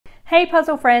Hey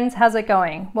puzzle friends, how's it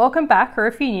going? Welcome back, or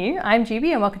if you're new, I'm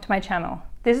GB and welcome to my channel.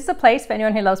 This is a place for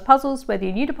anyone who loves puzzles, whether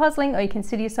you're new to puzzling or you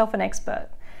consider yourself an expert.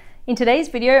 In today's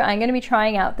video, I'm going to be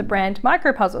trying out the brand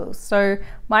MicroPuzzles. So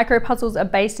MicroPuzzles are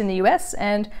based in the US,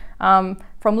 and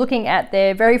from looking at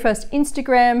their very first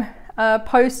Instagram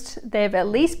post, they've at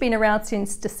least been around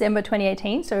since December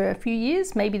 2018, so a few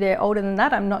years. Maybe they're older than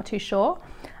that, I'm not too sure.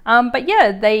 But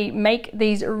yeah, they make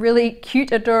these really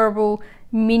cute, adorable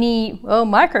mini, well,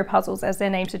 micro puzzles, as their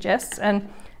name suggests. And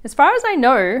as far as I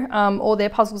know, all their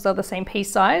puzzles are the same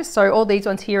piece size. So all these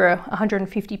ones here are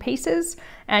 150 pieces.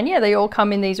 And yeah, they all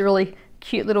come in these really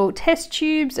cute little test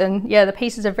tubes. And yeah, the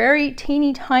pieces are very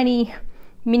teeny tiny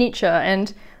miniature.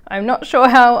 And I'm not sure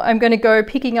how I'm going to go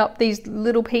picking up these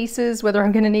little pieces, whether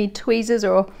I'm going to need tweezers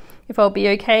or if I'll be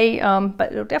okay.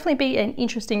 But it'll definitely be an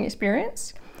interesting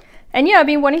experience. And yeah, I've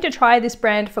been wanting to try this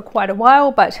brand for quite a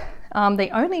while, but they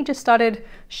only just started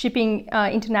shipping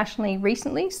internationally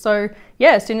recently. So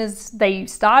yeah, as soon as they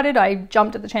started, I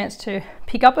jumped at the chance to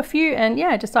pick up a few, and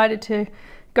yeah, decided to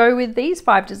go with these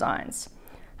 5 designs.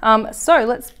 So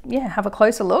let's have a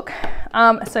closer look.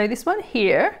 So this one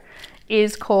here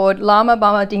is called Llama,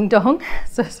 Bama, Ding Dong.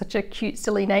 So such a cute,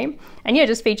 silly name. And yeah,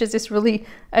 just features this really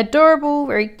adorable,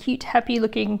 very cute, happy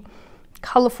looking,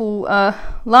 colorful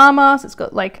llama. So it's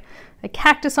got like a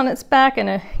cactus on its back and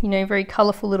a very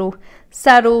colorful little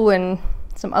saddle and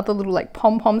some other little like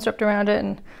pom-poms wrapped around it,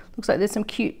 and looks like there's some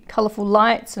cute colorful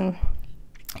lights, and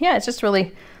yeah, it's just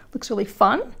really looks really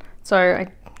fun. So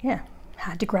I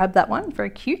had to grab that one.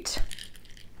 Very cute.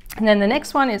 And then the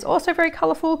next one is also very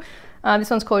colorful.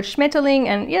 This one's called SCHMetterling,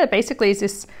 and yeah, basically is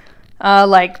this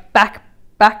like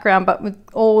background, but with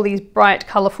all these bright,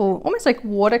 colorful, almost like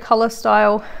watercolor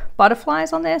style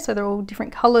butterflies on there. So they're all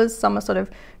different colors. Some are sort of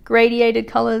gradiated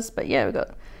colors, but yeah, we've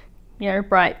got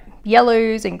bright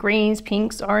yellows and greens,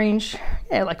 pinks, orange,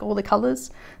 yeah, like all the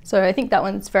colors. So I think that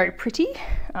one's very pretty.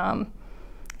 Yeah,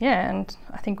 and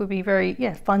I think would be very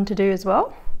fun to do as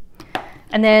well.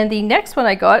 And then the next one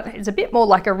I got is a bit more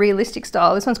like a realistic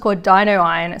style. This one's called Dino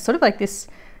Eye, and it's sort of like this,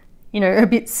 a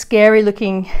bit scary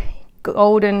looking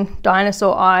golden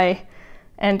dinosaur eye.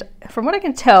 And from what I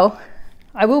can tell,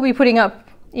 I will be putting up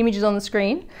images on the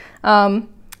screen.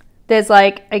 There's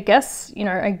like, I guess,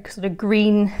 a sort of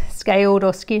green scaled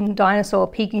or skinned dinosaur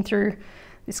peeking through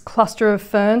this cluster of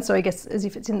ferns. So I guess as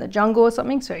if it's in the jungle or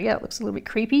something. So yeah, it looks a little bit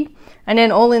creepy. And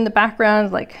then all in the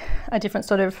background, like a different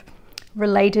sort of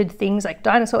related things like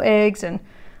dinosaur eggs and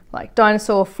like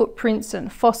dinosaur footprints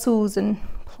and fossils and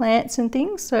plants and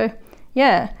things. So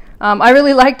yeah, I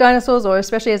really like dinosaurs, or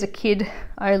especially as a kid,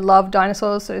 I love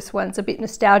dinosaurs. So this one's a bit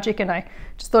nostalgic, and I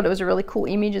just thought it was a really cool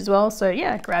image as well. So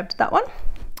yeah, I grabbed that one.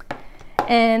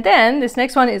 And then this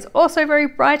next one is also very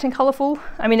bright and colorful.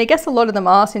 I mean, I guess a lot of them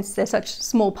are, since they're such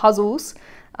small puzzles,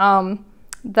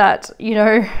 that,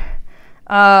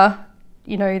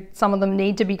 some of them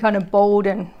need to be kind of bold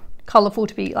and colorful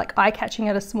to be like eye-catching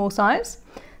at a small size.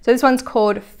 So this one's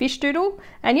called Fish Doodle,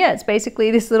 and yeah, it's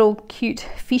basically this little cute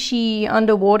fishy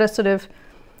underwater sort of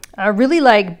really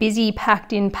like busy,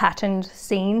 packed in, patterned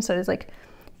scene. So there's like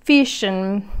fish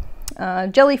and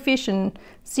jellyfish and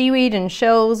seaweed and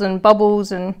shells and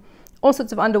bubbles and all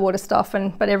sorts of underwater stuff,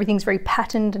 but everything's very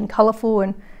patterned and colorful,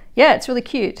 and yeah, it's really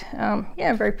cute.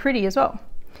 Yeah, very pretty as well.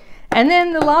 And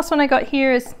then the last one I got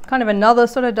here is kind of another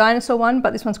sort of dinosaur one,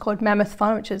 but this one's called Mammoth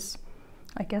Fun, which is,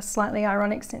 I guess, slightly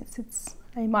ironic since it's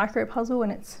a micro puzzle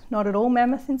and it's not at all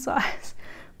mammoth in size,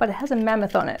 but it has a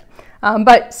mammoth on it.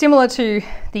 But similar to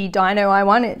the Dino Eye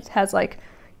one, it has like,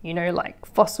 like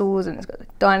fossils, and it's got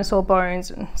like dinosaur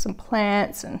bones and some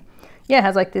plants, and yeah, it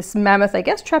has like this mammoth, I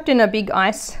guess, trapped in a big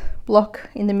ice block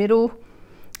in the middle.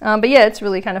 But yeah, it's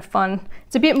really kind of fun.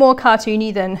 It's a bit more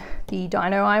cartoony than the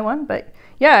Dino Eye one, but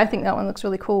yeah, I think that one looks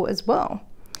really cool as well.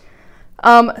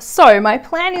 So my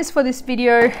plan is for this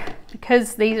video,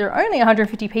 because these are only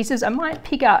 150 pieces, I might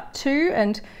pick out 2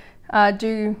 and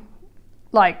do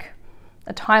like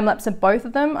a time lapse of both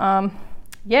of them.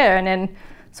 Yeah, and then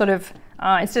sort of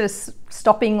instead of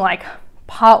stopping like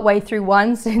part way through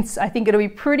one, since I think it'll be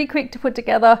pretty quick to put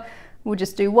together, we'll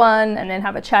just do one and then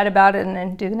have a chat about it and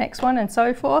then do the next one and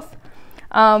so forth.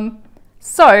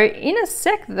 So in a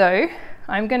sec though,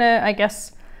 I'm gonna, I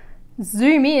guess,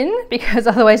 zoom in, because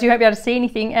otherwise you won't be able to see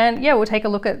anything, and yeah, we'll take a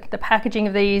look at the packaging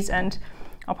of these, and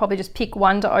I'll probably just pick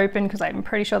one to open because I'm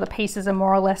pretty sure the pieces are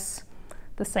more or less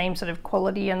the same sort of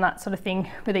quality and that sort of thing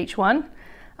with each one.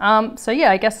 So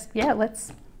yeah, I guess, yeah,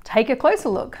 let's take a closer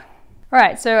look. All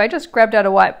right, so I just grabbed out a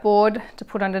whiteboard to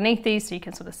put underneath these so you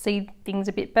can sort of see things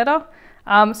a bit better.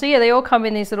 So yeah, they all come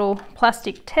in these little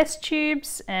plastic test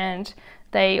tubes, and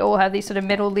they all have these sort of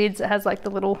metal lids that has like the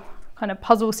little kind of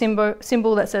puzzle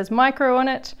symbol that says micro on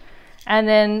it. And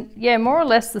then, yeah, more or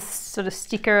less the sort of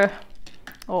sticker,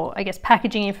 or I guess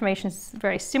packaging information is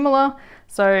very similar.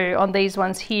 So on these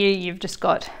ones here, you've just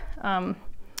got the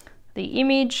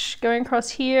image going across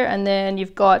here, and then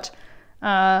you've got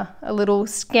a little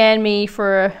scan me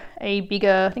for a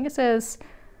bigger, I think it says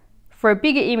for a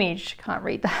bigger image, can't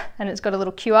read that, and it's got a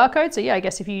little QR code. So yeah, I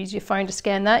guess if you use your phone to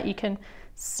scan that, you can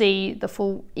see the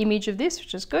full image of this,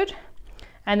 which is good.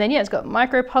 And then yeah, it's got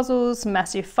MicroPuzzles,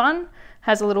 Massive Fun,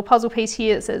 has a little puzzle piece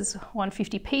here that says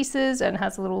 150 pieces and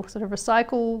has a little sort of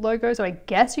recycle logo. So I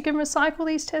guess you can recycle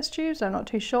these test tubes, I'm not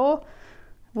too sure.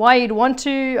 Why you'd want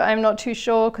to, I'm not too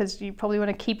sure, because you probably want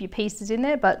to keep your pieces in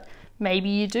there, but maybe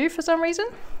you do for some reason.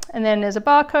 And then there's a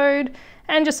barcode,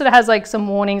 and just sort of has like some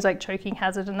warnings like choking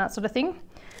hazard and that sort of thing.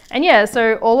 And yeah,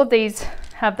 so all of these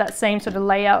have that same sort of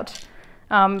layout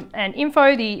and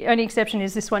info. The only exception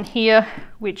is this one here,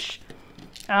 which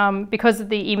because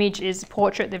the image is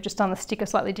portrait, they've just done the sticker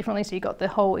slightly differently. So you got the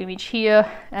whole image here,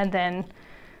 and then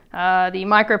the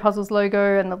MicroPuzzles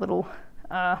logo and the little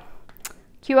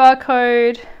QR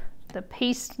code, the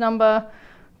piece number,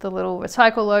 the little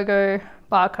recycle logo,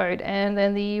 barcode, and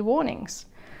then the warnings.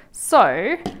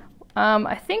 So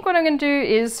I think what I'm going to do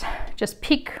is just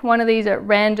pick one of these at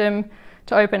random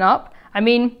to open up. I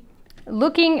mean,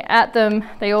 looking at them,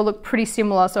 they all look pretty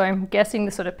similar, so I'm guessing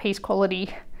the sort of piece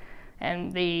quality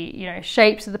and the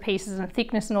shapes of the pieces and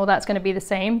thickness and all that's going to be the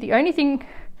same. The only thing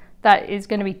that is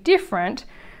going to be different,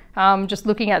 just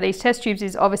looking at these test tubes,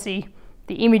 is obviously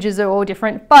the images are all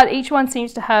different, but each one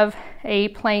seems to have a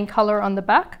plain color on the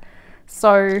back.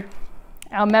 So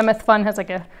our Mammoth Fun has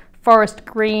like a forest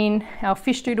green, our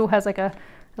Fish Doodle has like a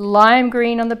lime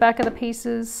green on the back of the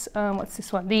pieces. What's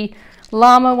this one? The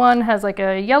Llama one has like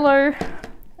a yellow,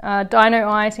 Dino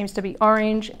Eye seems to be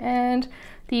orange, and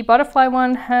the butterfly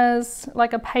one has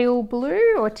like a pale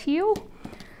blue or teal.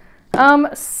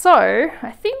 So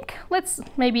I think let's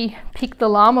maybe pick the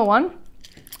Llama one,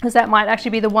 because that might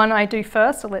actually be the one I do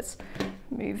first. So let's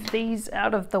move these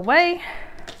out of the way.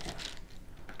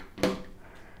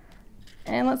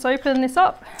 And let's open this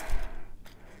up.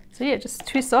 So yeah, just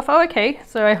twist off. Oh, okay,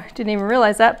 so I didn't even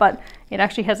realize that, but it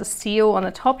actually has a seal on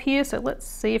the top here. So let's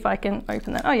see if I can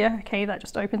open that. Oh yeah, okay, that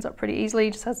just opens up pretty easily.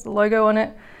 It just has the logo on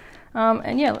it.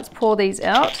 And yeah, let's pour these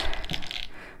out.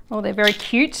 Oh, they're very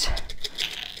cute.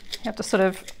 You have to sort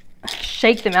of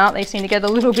shake them out. They seem to get a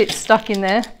little bit stuck in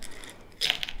there.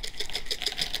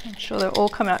 I'm sure they'll all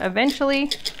come out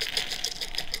eventually.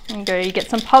 And go, you get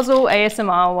some puzzle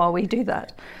ASMR while we do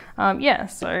that. Yeah,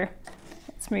 so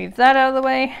let's move that out of the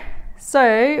way.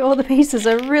 So all the pieces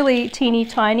are really teeny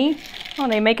tiny. Oh,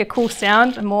 they make a cool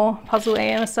sound, and more puzzle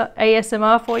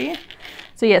ASMR for you.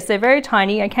 So yes, they're very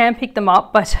tiny. I can pick them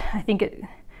up, but I think it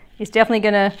is definitely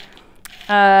going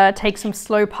to take some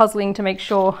slow puzzling to make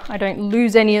sure I don't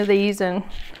lose any of these, and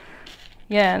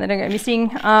yeah, they don't go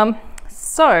missing.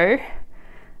 So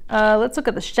let's look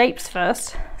at the shapes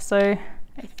first. So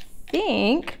I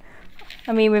think,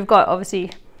 I mean, we've got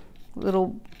obviously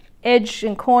little edge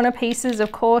and corner pieces,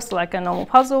 of course, like a normal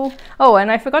puzzle. Oh,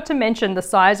 and I forgot to mention the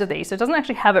size of these. So it doesn't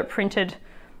actually have it printed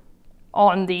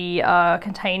on the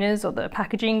containers or the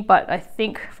packaging, but I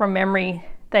think from memory,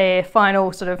 their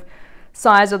final sort of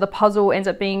size of the puzzle ends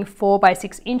up being 4 by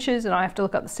 6 inches, and I have to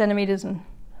look up the centimeters, and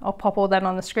I'll pop all that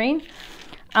on the screen.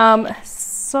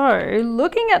 So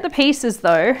looking at the pieces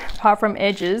though, apart from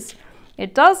edges,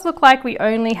 it does look like we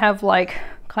only have like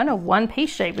kind of one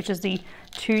piece shape, which is the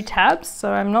 2 tabs.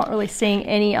 So I'm not really seeing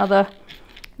any other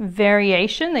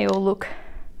variation. They all look,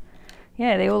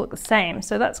 yeah, they all look the same.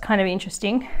 So that's kind of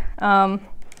interesting.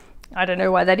 I don't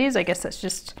know why that is. I guess that's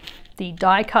just the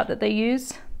die cut that they use.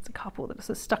 There's a couple that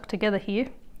are stuck together here.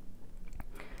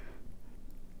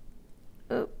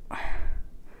 Oh,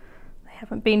 they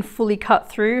haven't been fully cut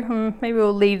through. Maybe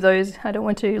we'll leave those. I don't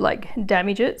want to like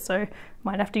damage it, so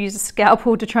might have to use a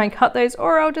scalpel to try and cut those,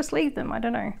 or I'll just leave them. I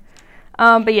don't know.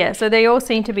 But yeah, so they all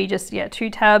seem to be just, yeah, 2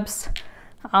 tabs.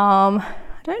 I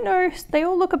don't know, they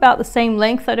all look about the same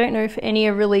length. I don't know if any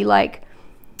are really like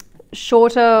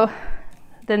shorter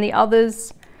than the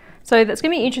others. So that's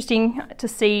gonna be interesting to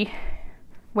see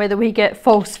whether we get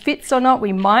false fits or not.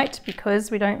 We might,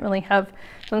 because we don't really have,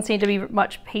 doesn't seem to be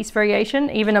much piece variation,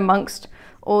 even amongst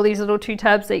all these little 2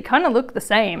 tabs. They kind of look the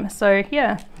same. So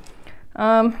yeah.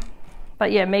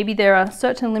 But yeah, maybe there are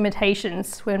certain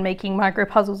limitations when making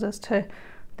MicroPuzzles as to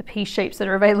the piece shapes that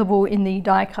are available in the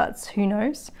die cuts, who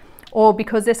knows? Or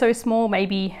because they're so small,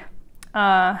 maybe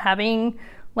having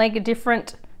like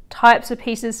different types of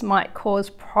pieces might cause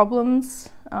problems,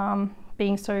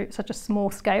 being such a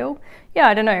small scale. Yeah,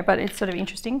 I don't know, but it's sort of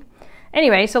interesting.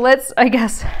 Anyway, so let's, I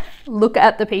guess, look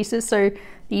at the pieces. So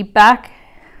the back,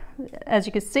 as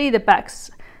you can see, the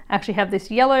backs actually have this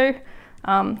yellow.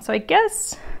 So I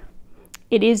guess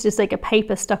it is just like a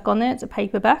paper stuck on there. It's a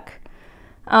paper back.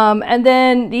 And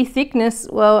then the thickness,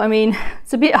 well, I mean,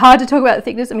 it's a bit hard to talk about the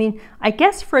thickness. I mean, I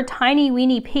guess for a tiny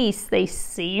weeny piece, they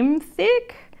seem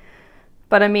thick,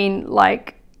 but I mean,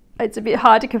 like, it's a bit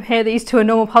hard to compare these to a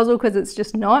normal puzzle because it's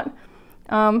just not.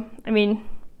 I mean,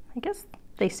 I guess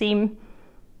they seem,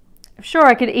 I'm sure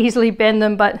I could easily bend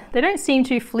them, but they don't seem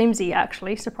too flimsy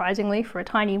actually, surprisingly. For a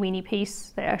tiny weeny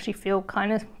piece, they actually feel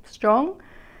kind of strong.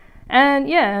 And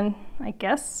yeah, and I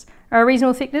guess a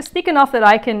reasonable thickness, thick enough that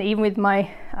I can, even with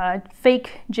my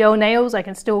fake gel nails, I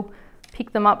can still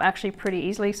pick them up actually pretty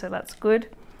easily, so that's good.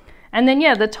 And then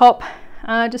yeah, the top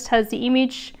just has the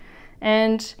image,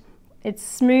 and it's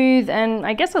smooth and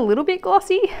I guess a little bit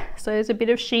glossy, so there's a bit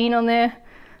of sheen on there.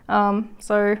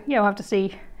 So yeah, we'll have to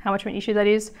see how much of an issue that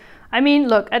is. I mean,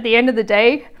 look, at the end of the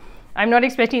day, I'm not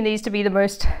expecting these to be the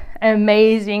most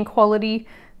amazing quality.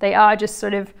 They are just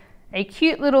sort of a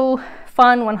cute little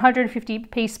fun 150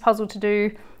 piece puzzle to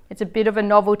do. It's a bit of a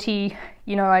novelty.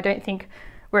 You know, I don't think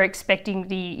we're expecting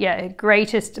the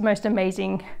greatest, most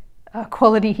amazing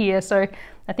quality here. So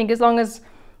I think as long as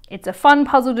it's a fun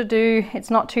puzzle to do, it's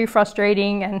not too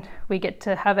frustrating, and we get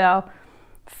to have our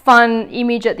fun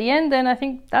image at the end, then I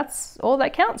think that's all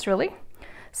that counts really.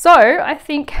 So I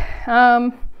think,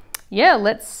 yeah,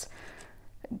 let's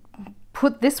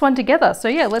put this one together. So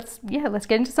yeah, let's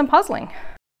get into some puzzling.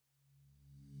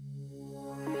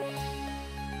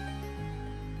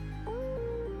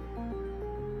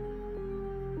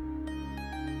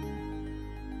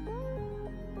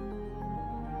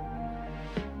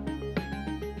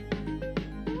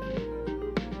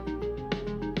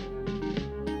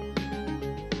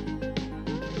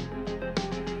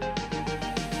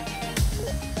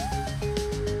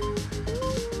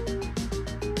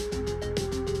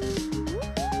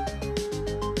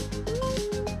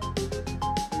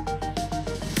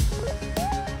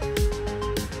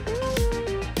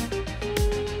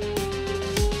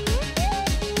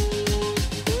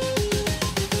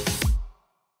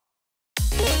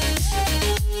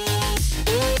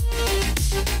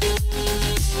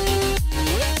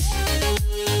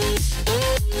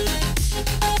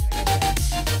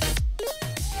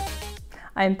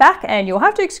 I'm back, and you'll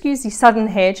have to excuse the sudden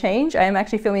hair change. I am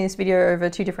actually filming this video over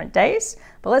 2 different days,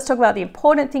 but let's talk about the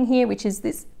important thing here, which is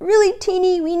this really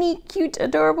teeny weeny cute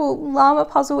adorable llama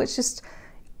puzzle. It's just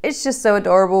so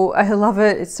adorable. I love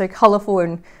it. It's so colorful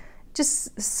and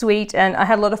just sweet, and I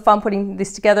had a lot of fun putting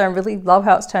this together and really love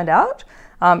how it's turned out.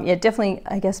 Yeah, definitely,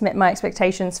 I guess, met my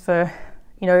expectations for,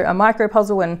 you know, a micro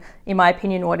puzzle, and in my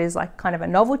opinion, what is like kind of a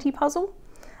novelty puzzle.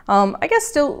 I guess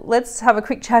still, let's have a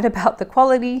quick chat about the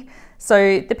quality.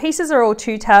 So the pieces are all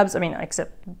 2 tabs, I mean,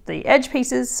 except the edge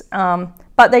pieces,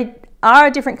 but they are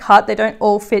a different cut. They don't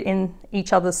all fit in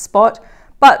each other's spot.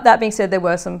 But that being said, there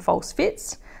were some false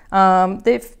fits.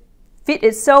 The fit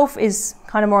itself is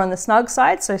kind of more on the snug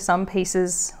side. So some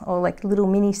pieces, or like little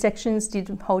mini sections, did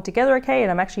hold together okay.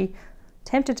 And I'm actually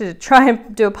tempted to try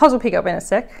and do a puzzle pickup in a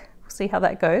sec. We'll see how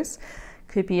that goes.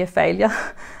 Could be a failure.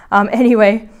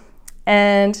 Anyway,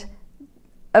 and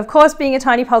of course, being a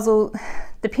tiny puzzle,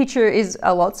 the picture is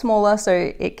a lot smaller, so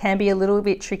it can be a little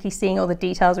bit tricky seeing all the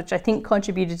details, which I think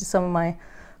contributed to some of my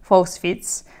false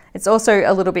fits. It's also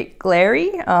a little bit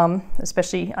glary,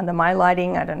 especially under my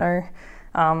lighting. I don't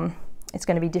know. It's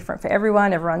going to be different for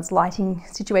everyone. Everyone's lighting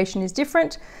situation is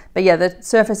different. But yeah, the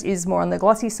surface is more on the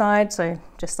glossy side, so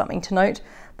just something to note.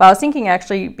 But I was thinking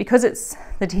actually, because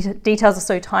the details are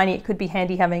so tiny, it could be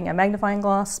handy having a magnifying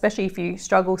glass, especially if you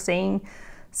struggle seeing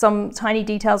some tiny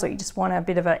details, or you just want a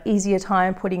bit of an easier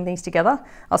time putting these together.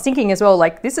 I was thinking as well,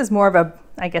 like, this is more of a,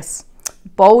 I guess,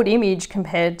 bold image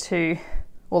compared to,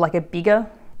 or like a bigger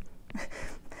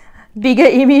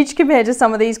image compared to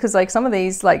some of these, because like some of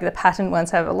these, like the pattern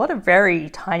ones, have a lot of very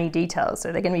tiny details,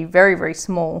 so they're going to be very, very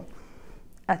small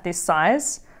at this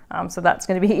size. So that's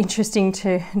going to be interesting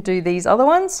to do these other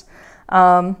ones.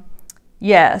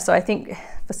 Yeah, so I think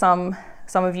for some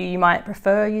of you might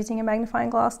prefer using a magnifying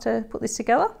glass to put this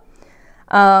together.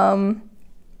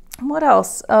 What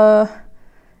else?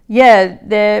 Yeah,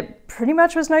 there pretty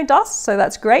much was no dust, so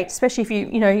that's great, especially if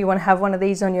you want to have one of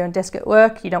these on your desk at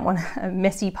work. You don't want a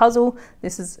messy puzzle.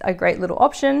 This is a great little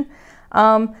option.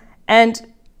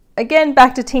 And again,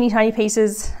 back to teeny tiny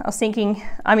pieces. I was thinking,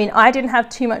 I mean, I didn't have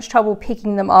too much trouble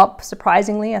picking them up,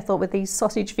 surprisingly. I thought with these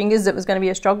sausage fingers it was going to be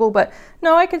a struggle, but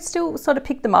no, I could still sort of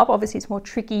pick them up. Obviously it's more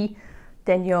tricky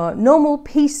than your normal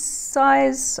piece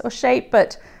size or shape,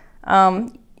 but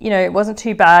it wasn't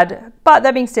too bad. But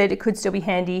that being said, it could still be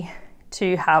handy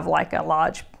to have like a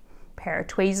large pair of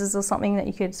tweezers or something that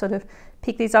you could sort of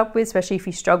pick these up with, especially if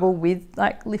you struggle with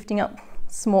like lifting up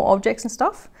small objects and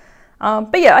stuff.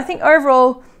 But yeah, I think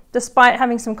overall, despite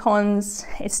having some cons,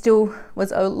 it still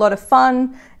was a lot of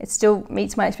fun. It still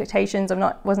meets my expectations.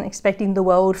 Wasn't expecting the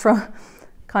world from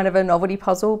kind of a novelty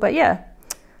puzzle, but yeah.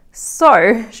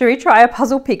 So, should we try a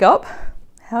puzzle pickup?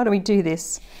 How do we do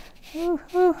this? Ooh,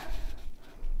 ooh.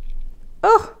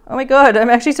 Oh my god, I'm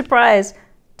actually surprised.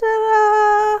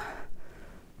 Ta-da!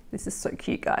 This is so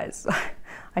cute, guys.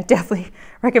 I definitely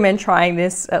recommend trying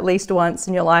this at least once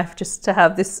in your life just to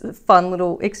have this fun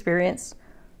little experience.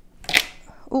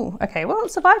 Ooh, okay, well,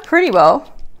 it survived pretty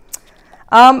well.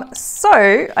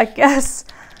 So I guess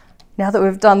now that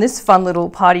we've done this fun little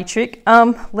party trick,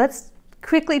 let's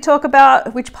quickly talk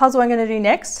about which puzzle I'm going to do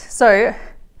next. So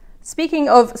speaking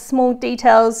of small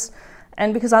details,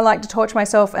 and because I like to torture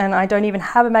myself and I don't even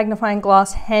have a magnifying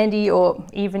glass handy or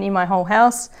even in my whole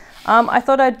house, I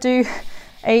thought I'd do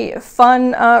a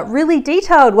fun, really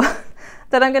detailed one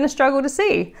that I'm going to struggle to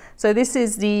see. So this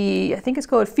is I think it's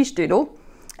called Fish Doodle,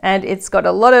 and it's got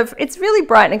it's really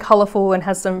bright and colourful and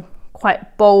has some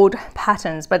quite bold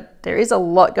patterns, but there is a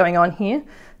lot going on here.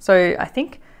 So I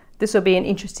think this will be an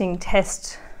interesting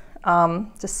test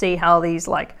to see how these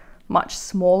like much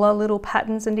smaller little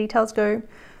patterns and details go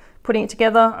putting it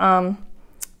together.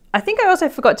 I think I also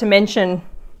forgot to mention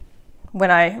when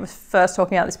I was first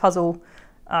talking about this puzzle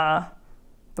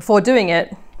before doing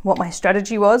it what my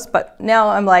strategy was, but now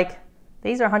I'm like,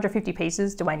 these are 150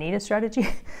 pieces, do I need a strategy?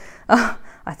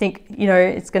 I think, you know,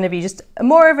 it's going to be just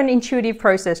more of an intuitive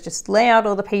process, just lay out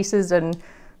all the pieces and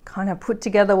kind of put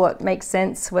together what makes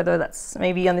sense, whether that's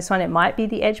maybe on this one it might be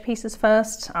the edge pieces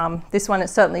first. This one it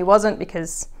certainly wasn't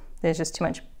because there's just too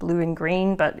much blue and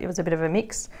green, but it was a bit of a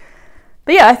mix.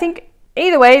 But yeah, I think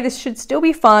either way this should still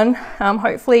be fun.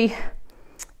 Hopefully,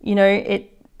 you know,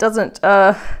 it doesn't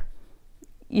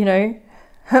you know,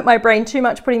 hurt my brain too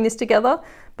much putting this together,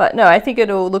 but no, I think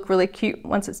it'll look really cute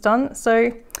once it's done.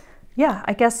 So yeah,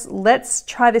 I guess let's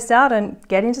try this out and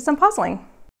get into some puzzling.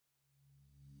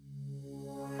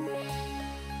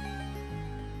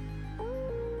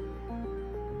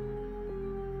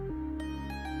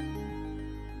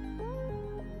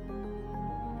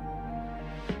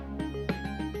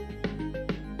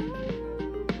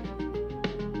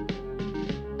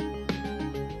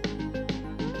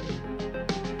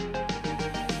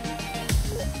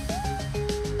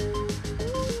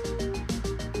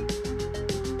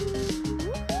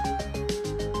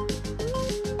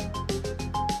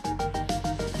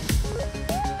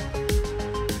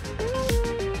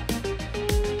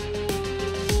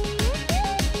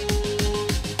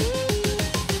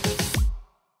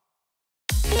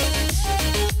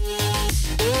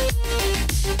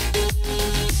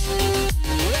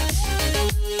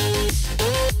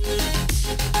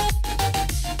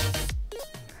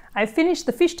 I finished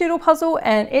the fish doodle puzzle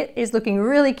and it is looking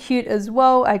really cute as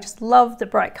well. I just love the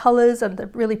bright colors and the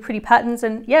really pretty patterns,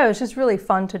 and yeah, it was just really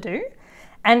fun to do.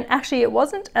 And actually it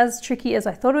wasn't as tricky as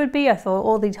I thought it would be. I thought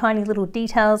all the tiny little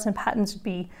details and patterns would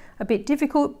be a bit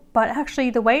difficult, but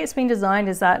actually the way it's been designed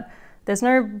is that there's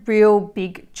no real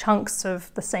big chunks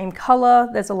of the same color.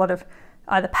 There's a lot of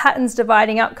either patterns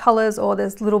dividing up colors or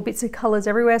there's little bits of colors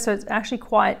everywhere, so it's actually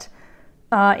quite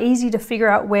easy to figure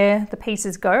out where the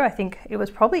pieces go. I think it was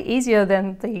probably easier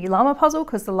than the llama puzzle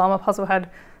because the llama puzzle had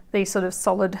the sort of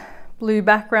solid blue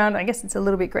background. I guess it's a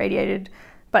little bit gradiated,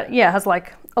 but yeah, it has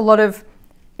like a lot of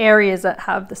areas that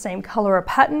have the same color or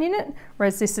pattern in it,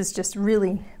 whereas this is just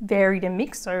really varied and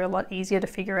mixed, so a lot easier to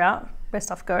figure out where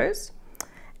stuff goes.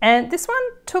 And this one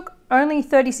took only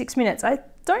 36 minutes. I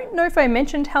don't know if I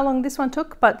mentioned how long this one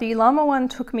took, but the llama one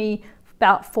took me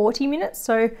about 40 minutes,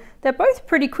 so they're both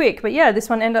pretty quick, but yeah, this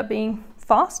one ended up being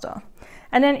faster.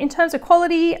 And then in terms of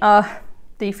quality,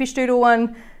 the fish doodle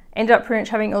one ended up pretty much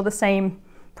having all the same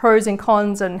pros and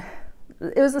cons, and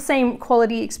it was the same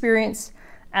quality experience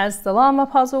as the llama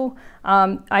puzzle.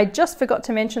 I just forgot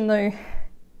to mention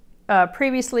though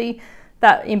previously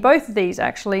that in both of these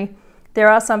actually there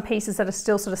are some pieces that are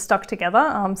still sort of stuck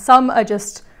together. Some are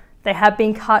just, they have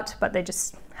been cut but they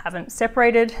just haven't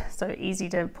separated, so easy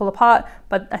to pull apart.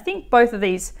 But I think both of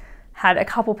these had a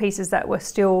couple pieces that were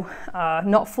still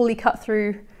not fully cut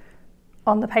through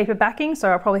on the paper backing, so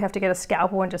I'll probably have to get a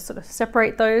scalpel and just sort of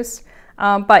separate those.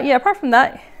 But yeah, apart from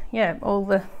that, yeah, all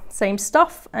the same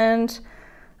stuff, and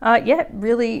yeah,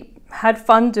 really had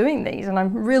fun doing these, and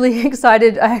I'm really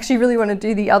excited. I actually really want to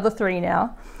do the other three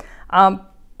now.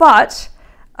 But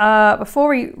before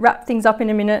we wrap things up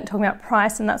in a minute, talking about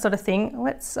price and that sort of thing,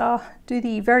 let's do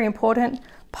the very important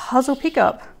puzzle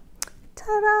pickup.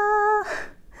 Ta-da!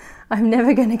 I'm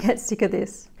never going to get sick of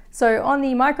this. So on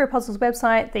the MicroPuzzles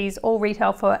website, these all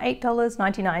retail for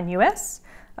 $8.99 US.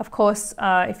 Of course,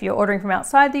 if you're ordering from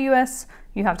outside the US,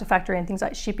 you have to factor in things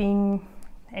like shipping,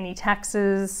 any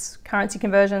taxes, currency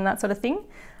conversion, that sort of thing.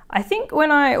 I think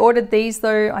when I ordered these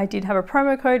though, I did have a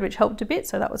promo code which helped a bit,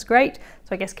 so that was great.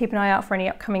 So I guess keep an eye out for any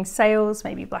upcoming sales,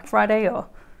 maybe Black Friday or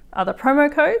other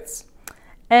promo codes.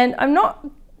 And I'm not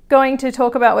going to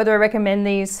talk about whether I recommend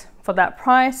these for that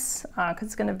price, because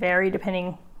it's going to vary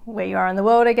depending where you are in the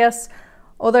world, I guess.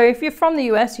 Although if you're from the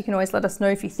US, you can always let us know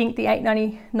if you think the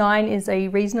 $8.99 is a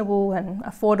reasonable and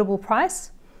affordable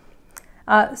price.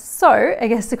 So I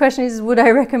guess the question is, would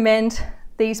I recommend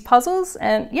these puzzles?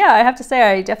 And yeah, I have to say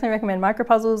I definitely recommend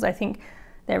MicroPuzzles. I think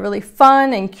they're really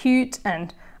fun and cute,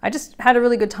 and I just had a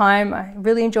really good time. I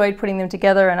really enjoyed putting them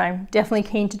together, and I'm definitely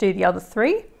keen to do the other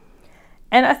three.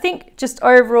 And I think just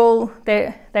overall,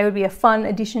 they would be a fun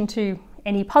addition to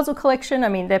any puzzle collection. I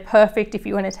mean, they're perfect if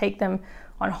you want to take them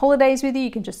on holidays with you.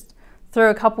 You can just throw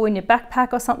a couple in your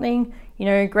backpack or something. You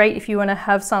know, great if you want to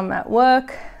have some at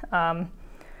work.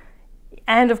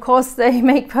 And of course, they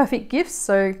make perfect gifts,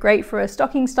 so great for a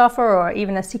stocking stuffer or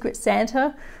even a Secret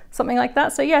Santa, something like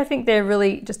that. So yeah, I think they're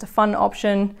really just a fun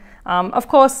option. Of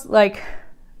course, like,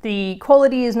 the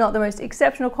quality is not the most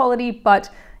exceptional quality, but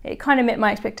it kind of met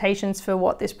my expectations for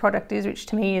what this product is, which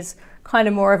to me is kind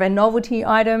of more of a novelty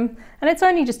item. And it's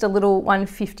only just a little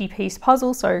 150-piece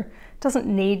puzzle, so it doesn't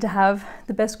need to have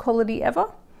the best quality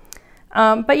ever.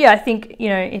 But yeah, I think, you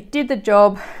know, it did the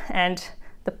job, and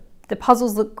the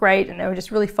puzzles look great, and they were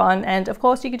just really fun. And of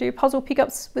course, you could do puzzle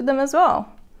pickups with them as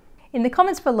well. In the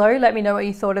comments below, let me know what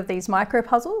you thought of these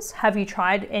MicroPuzzles. Have you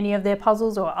tried any of their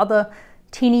puzzles or other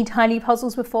teeny tiny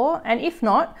puzzles before? And if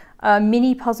not,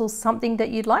 mini puzzles something that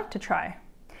you'd like to try?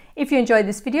 If you enjoyed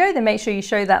this video, then make sure you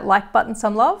show that like button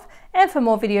some love. And for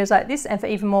more videos like this and for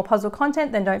even more puzzle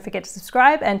content, then don't forget to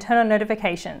subscribe and turn on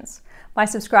notifications. By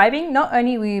subscribing, not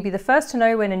only will you be the first to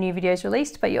know when a new video is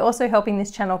released, but you're also helping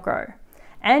this channel grow.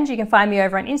 And you can find me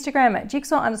over on Instagram at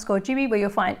jigsaw_GB, where you'll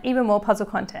find even more puzzle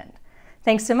content.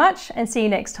 Thanks so much, and see you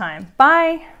next time.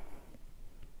 Bye!